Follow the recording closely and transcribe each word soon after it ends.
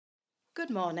Good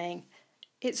morning.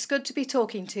 It's good to be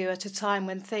talking to you at a time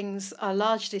when things are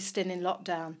largely still in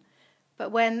lockdown,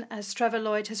 but when, as Trevor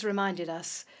Lloyd has reminded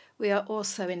us, we are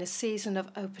also in a season of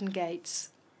open gates.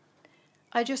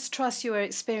 I just trust you are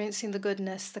experiencing the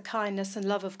goodness, the kindness and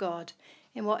love of God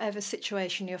in whatever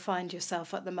situation you find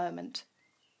yourself at the moment.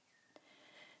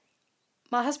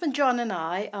 My husband John and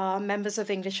I are members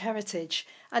of English Heritage,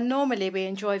 and normally we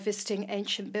enjoy visiting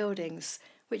ancient buildings,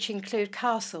 which include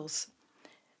castles.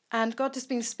 And God has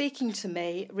been speaking to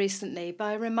me recently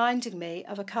by reminding me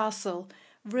of a castle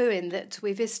ruin that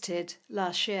we visited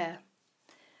last year.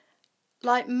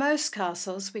 Like most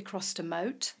castles, we crossed a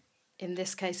moat, in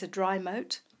this case a dry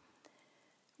moat.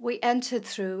 We entered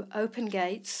through open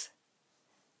gates.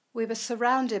 We were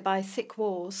surrounded by thick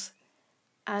walls,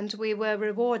 and we were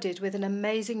rewarded with an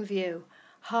amazing view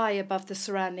high above the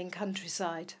surrounding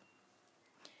countryside.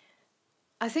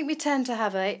 I think we tend to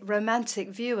have a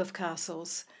romantic view of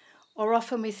castles, or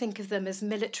often we think of them as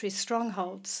military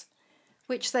strongholds,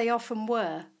 which they often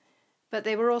were, but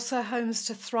they were also homes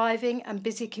to thriving and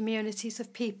busy communities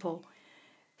of people,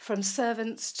 from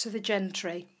servants to the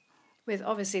gentry, with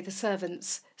obviously the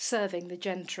servants serving the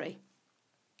gentry.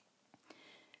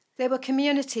 They were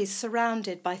communities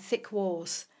surrounded by thick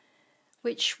walls,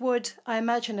 which would, I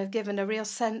imagine, have given a real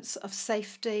sense of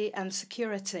safety and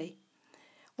security.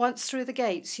 Once through the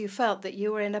gates, you felt that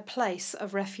you were in a place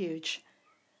of refuge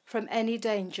from any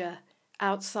danger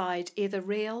outside, either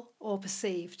real or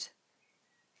perceived.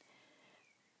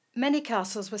 Many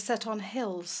castles were set on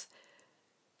hills,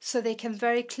 so they can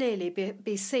very clearly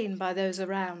be seen by those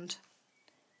around.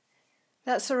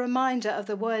 That's a reminder of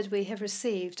the word we have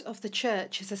received of the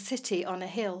church as a city on a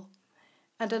hill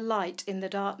and a light in the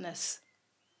darkness.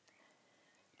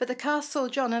 But the castle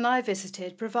John and I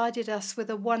visited provided us with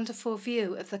a wonderful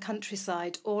view of the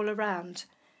countryside all around,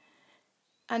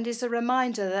 and is a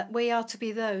reminder that we are to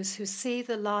be those who see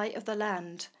the lie of the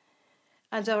land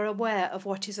and are aware of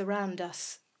what is around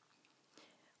us.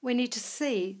 We need to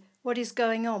see what is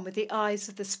going on with the eyes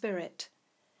of the Spirit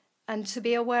and to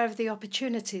be aware of the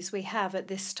opportunities we have at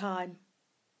this time.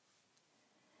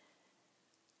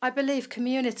 I believe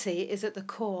community is at the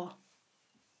core.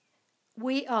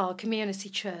 We are Community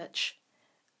Church,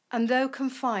 and though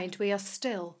confined, we are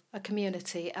still a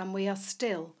community and we are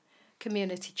still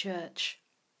Community Church.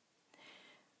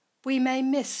 We may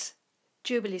miss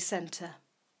Jubilee Centre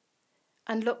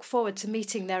and look forward to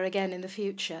meeting there again in the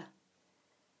future.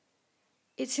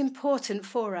 It's important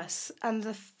for us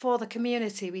and for the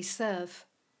community we serve,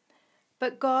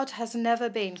 but God has never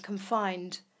been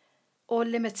confined or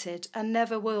limited and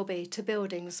never will be to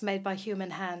buildings made by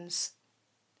human hands.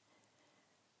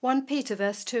 1 Peter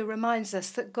verse 2 reminds us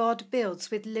that God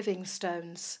builds with living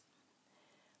stones,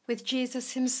 with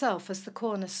Jesus himself as the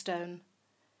cornerstone,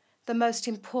 the most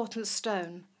important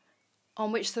stone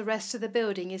on which the rest of the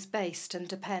building is based and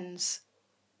depends.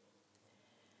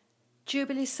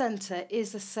 Jubilee Centre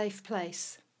is a safe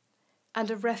place and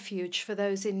a refuge for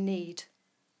those in need,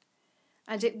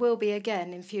 and it will be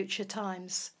again in future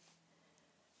times.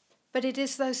 But it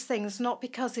is those things not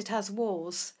because it has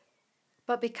walls,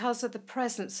 but because of the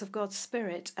presence of God's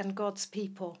Spirit and God's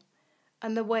people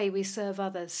and the way we serve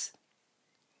others.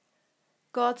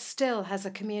 God still has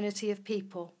a community of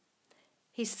people.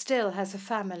 He still has a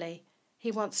family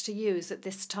he wants to use at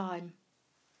this time.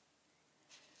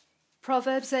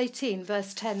 Proverbs 18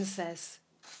 verse 10 says,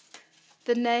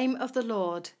 "The name of the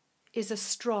Lord is a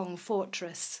strong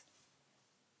fortress,"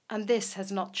 and this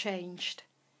has not changed.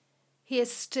 He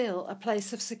is still a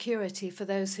place of security for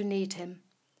those who need him.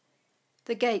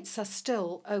 The gates are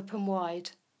still open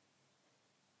wide.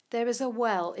 There is a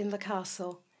well in the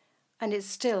castle, and it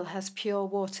still has pure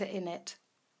water in it.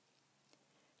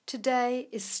 Today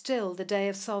is still the day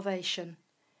of salvation,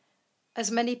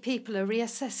 as many people are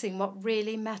reassessing what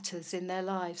really matters in their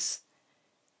lives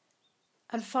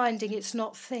and finding it's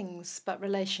not things but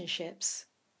relationships.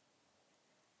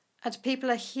 And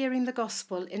people are hearing the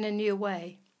gospel in a new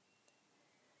way.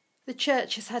 The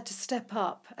church has had to step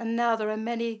up, and now there are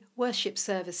many worship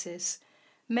services,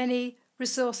 many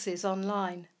resources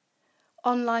online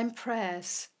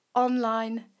prayers,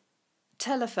 online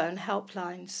telephone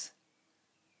helplines.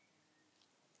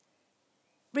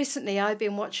 Recently, I've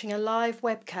been watching a live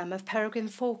webcam of peregrine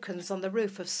falcons on the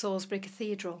roof of Salisbury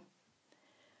Cathedral.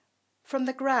 From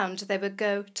the ground, they would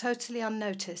go totally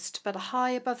unnoticed, but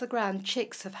high above the ground,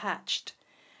 chicks have hatched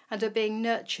and are being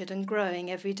nurtured and growing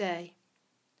every day.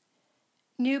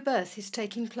 New birth is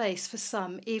taking place for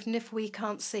some, even if we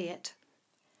can't see it.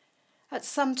 At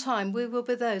some time, we will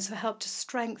be those who help to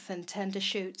strengthen tender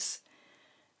shoots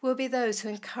We'll be those who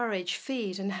encourage,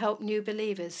 feed and help new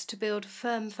believers to build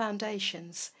firm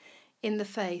foundations in the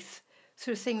faith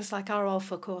through things like our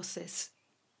Alpha courses.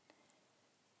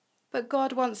 But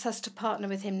God wants us to partner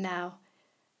with him now.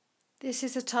 This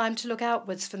is a time to look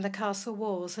outwards from the castle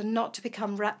walls and not to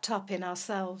become wrapped up in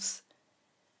ourselves.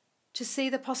 To see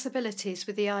the possibilities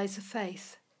with the eyes of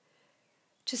faith.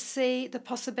 To see the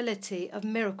possibility of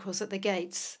miracles at the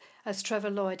gates, as Trevor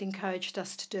Lloyd encouraged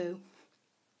us to do.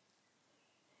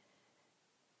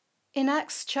 In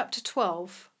Acts chapter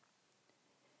 12,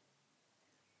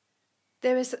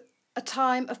 there is a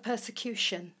time of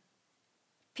persecution.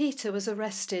 Peter was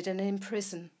arrested and in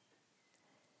prison.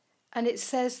 And it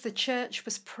says the church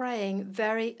was praying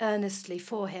very earnestly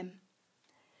for him.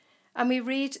 And we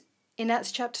read in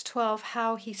Acts chapter 12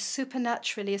 how he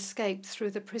supernaturally escaped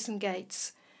through the prison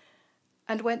gates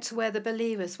and went to where the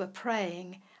believers were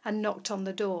praying and knocked on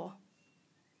the door.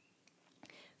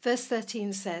 Verse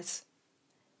 13 says,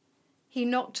 "He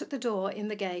knocked at the door in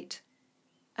the gate,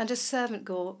 and a servant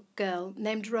girl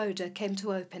named Rhoda came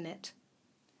to open it.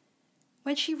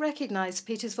 When she recognized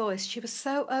Peter's voice, she was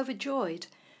so overjoyed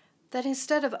that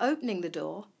instead of opening the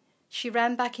door, she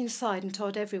ran back inside and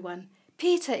told everyone,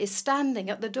 'Peter is standing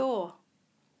at the door.'"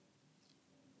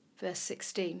 Verse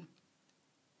 16.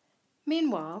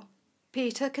 Meanwhile,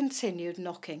 Peter continued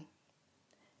knocking.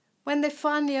 When they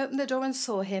finally opened the door and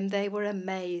saw him, they were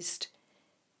amazed.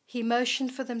 He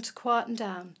motioned for them to quieten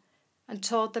down and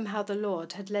told them how the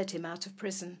Lord had led him out of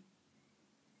prison.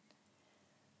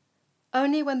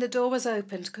 Only when the door was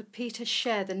opened could Peter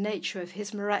share the nature of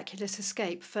his miraculous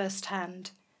escape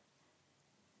firsthand.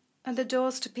 And the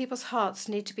doors to people's hearts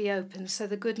need to be opened so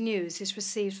the good news is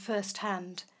received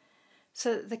firsthand,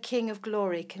 so that the King of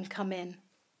Glory can come in.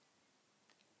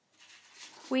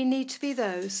 We need to be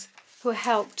those who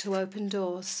help to open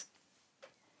doors.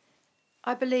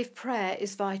 I believe prayer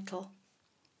is vital.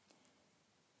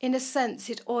 In a sense,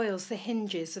 it oils the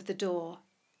hinges of the door,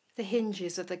 the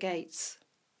hinges of the gates.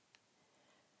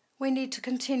 We need to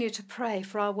continue to pray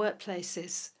for our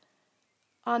workplaces,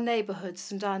 our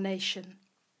neighbourhoods and our nation.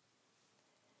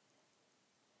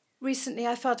 Recently,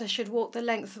 I felt I should walk the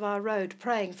length of our road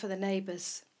praying for the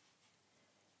neighbours.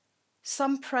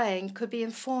 Some praying could be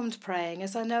informed praying,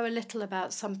 as I know a little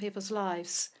about some people's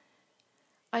lives.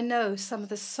 I know some of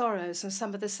the sorrows and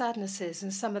some of the sadnesses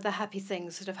and some of the happy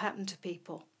things that have happened to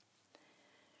people.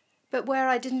 But where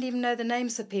I didn't even know the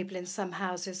names of people in some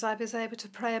houses, I was able to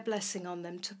pray a blessing on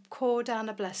them, to pour down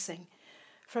a blessing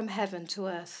from heaven to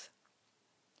earth.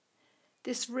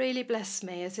 This really blessed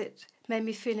me as it made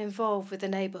me feel involved with the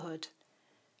neighbourhood.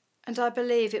 And I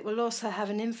believe it will also have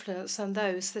an influence on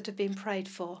those that have been prayed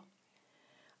for.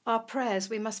 Our prayers,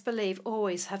 we must believe,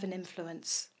 always have an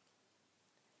influence.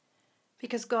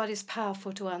 Because God is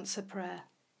powerful to answer prayer.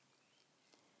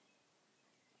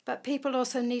 But people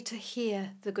also need to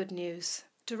hear the good news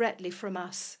directly from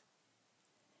us.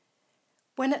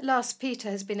 When at last Peter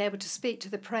has been able to speak to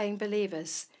the praying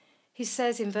believers, he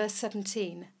says in verse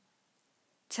 17,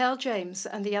 "Tell James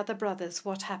and the other brothers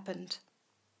what happened."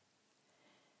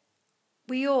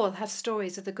 We all have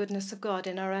stories of the goodness of God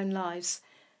in our own lives,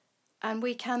 and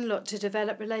we can look to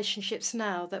develop relationships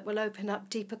now that will open up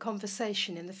deeper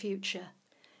conversation in the future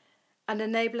and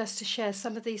enable us to share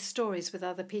some of these stories with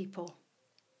other people.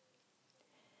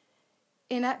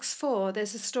 In Acts 4,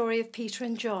 there's a story of Peter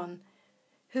and John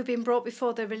who've been brought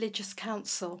before the religious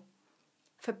council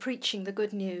for preaching the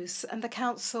good news, and the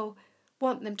council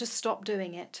want them to stop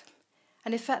doing it.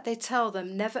 And in fact, they tell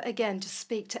them never again to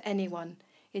speak to anyone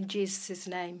in Jesus'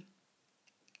 name.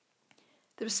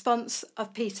 The response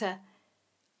of Peter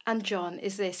and John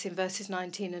is this in verses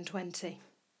 19 and 20.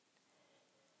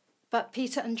 But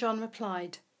Peter and John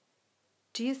replied,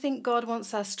 "Do you think God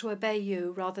wants us to obey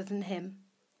you rather than him?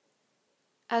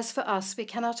 As for us, we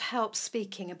cannot help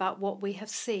speaking about what we have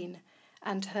seen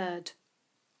and heard."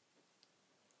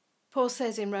 Paul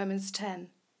says in Romans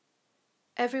 10,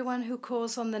 "Everyone who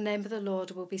calls on the name of the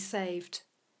Lord will be saved.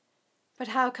 But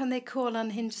how can they call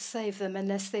on him to save them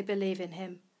unless they believe in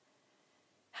him?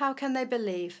 How can they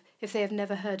believe if they have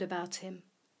never heard about him?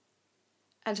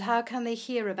 And how can they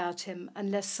hear about him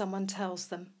unless someone tells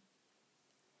them?"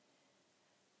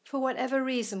 For whatever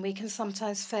reason, we can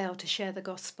sometimes fail to share the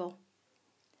gospel.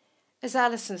 As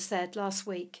Alison said last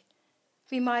week,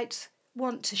 we might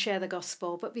want to share the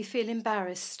gospel, but we feel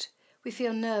embarrassed, we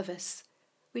feel nervous,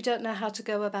 we don't know how to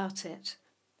go about it.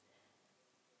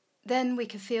 Then we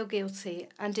can feel guilty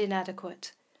and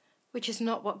inadequate, which is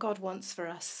not what God wants for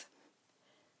us.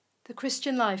 The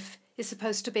Christian life is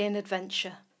supposed to be an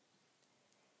adventure.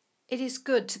 It is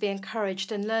good to be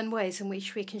encouraged and learn ways in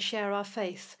which we can share our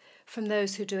faith from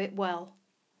those who do it well.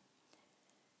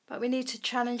 but we need to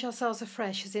challenge ourselves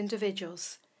afresh as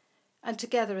individuals and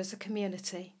together as a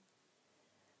community.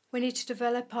 We need to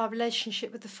develop our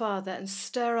relationship with the Father and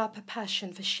stir up a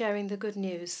passion for sharing the good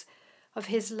news of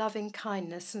his loving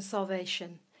kindness and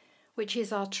salvation, which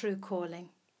is our true calling.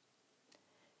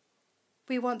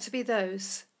 We want to be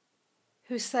those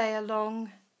who say,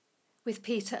 along with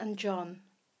Peter and John,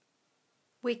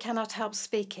 we cannot help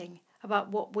speaking about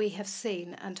what we have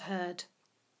seen and heard.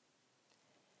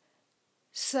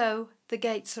 So the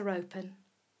gates are open.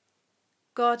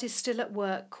 God is still at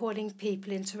work calling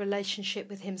people into relationship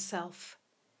with himself.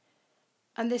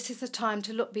 And this is the time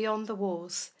to look beyond the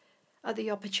walls at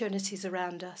the opportunities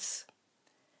around us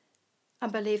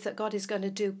and believe that God is going to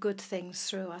do good things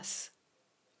through us.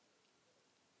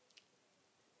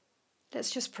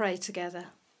 Let's just pray together.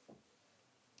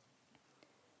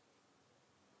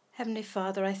 Heavenly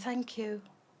Father, I thank you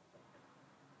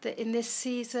that in this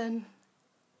season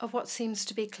of what seems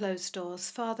to be closed doors,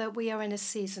 Father, we are in a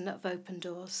season of open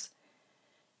doors.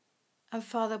 And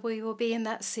Father, we will be in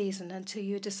that season until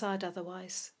you decide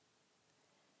otherwise.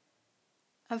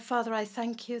 And Father, I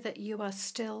thank you that you are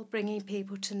still bringing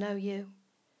people to know you.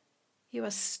 You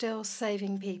are still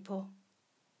saving people.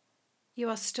 You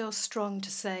are still strong to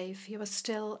save. You are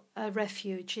still a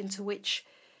refuge into which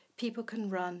people can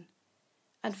run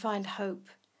and find hope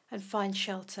and find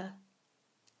shelter.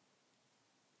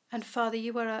 And Father,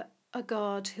 you are a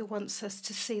God who wants us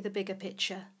to see the bigger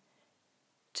picture,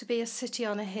 to be a city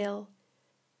on a hill,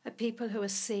 a people who are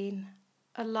seen,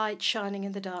 a light shining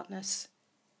in the darkness,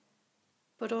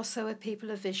 but also a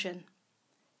people of vision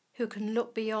who can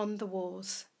look beyond the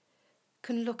walls,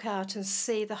 can look out and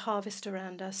see the harvest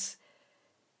around us,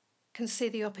 can see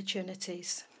the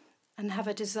opportunities and have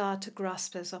a desire to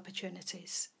grasp those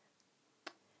opportunities.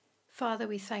 Father,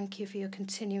 we thank you for your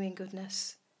continuing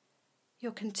goodness,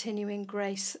 your continuing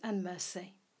grace and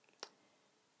mercy.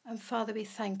 And Father, we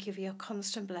thank you for your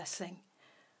constant blessing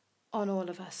on all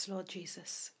of us, Lord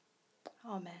Jesus.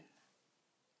 Amen.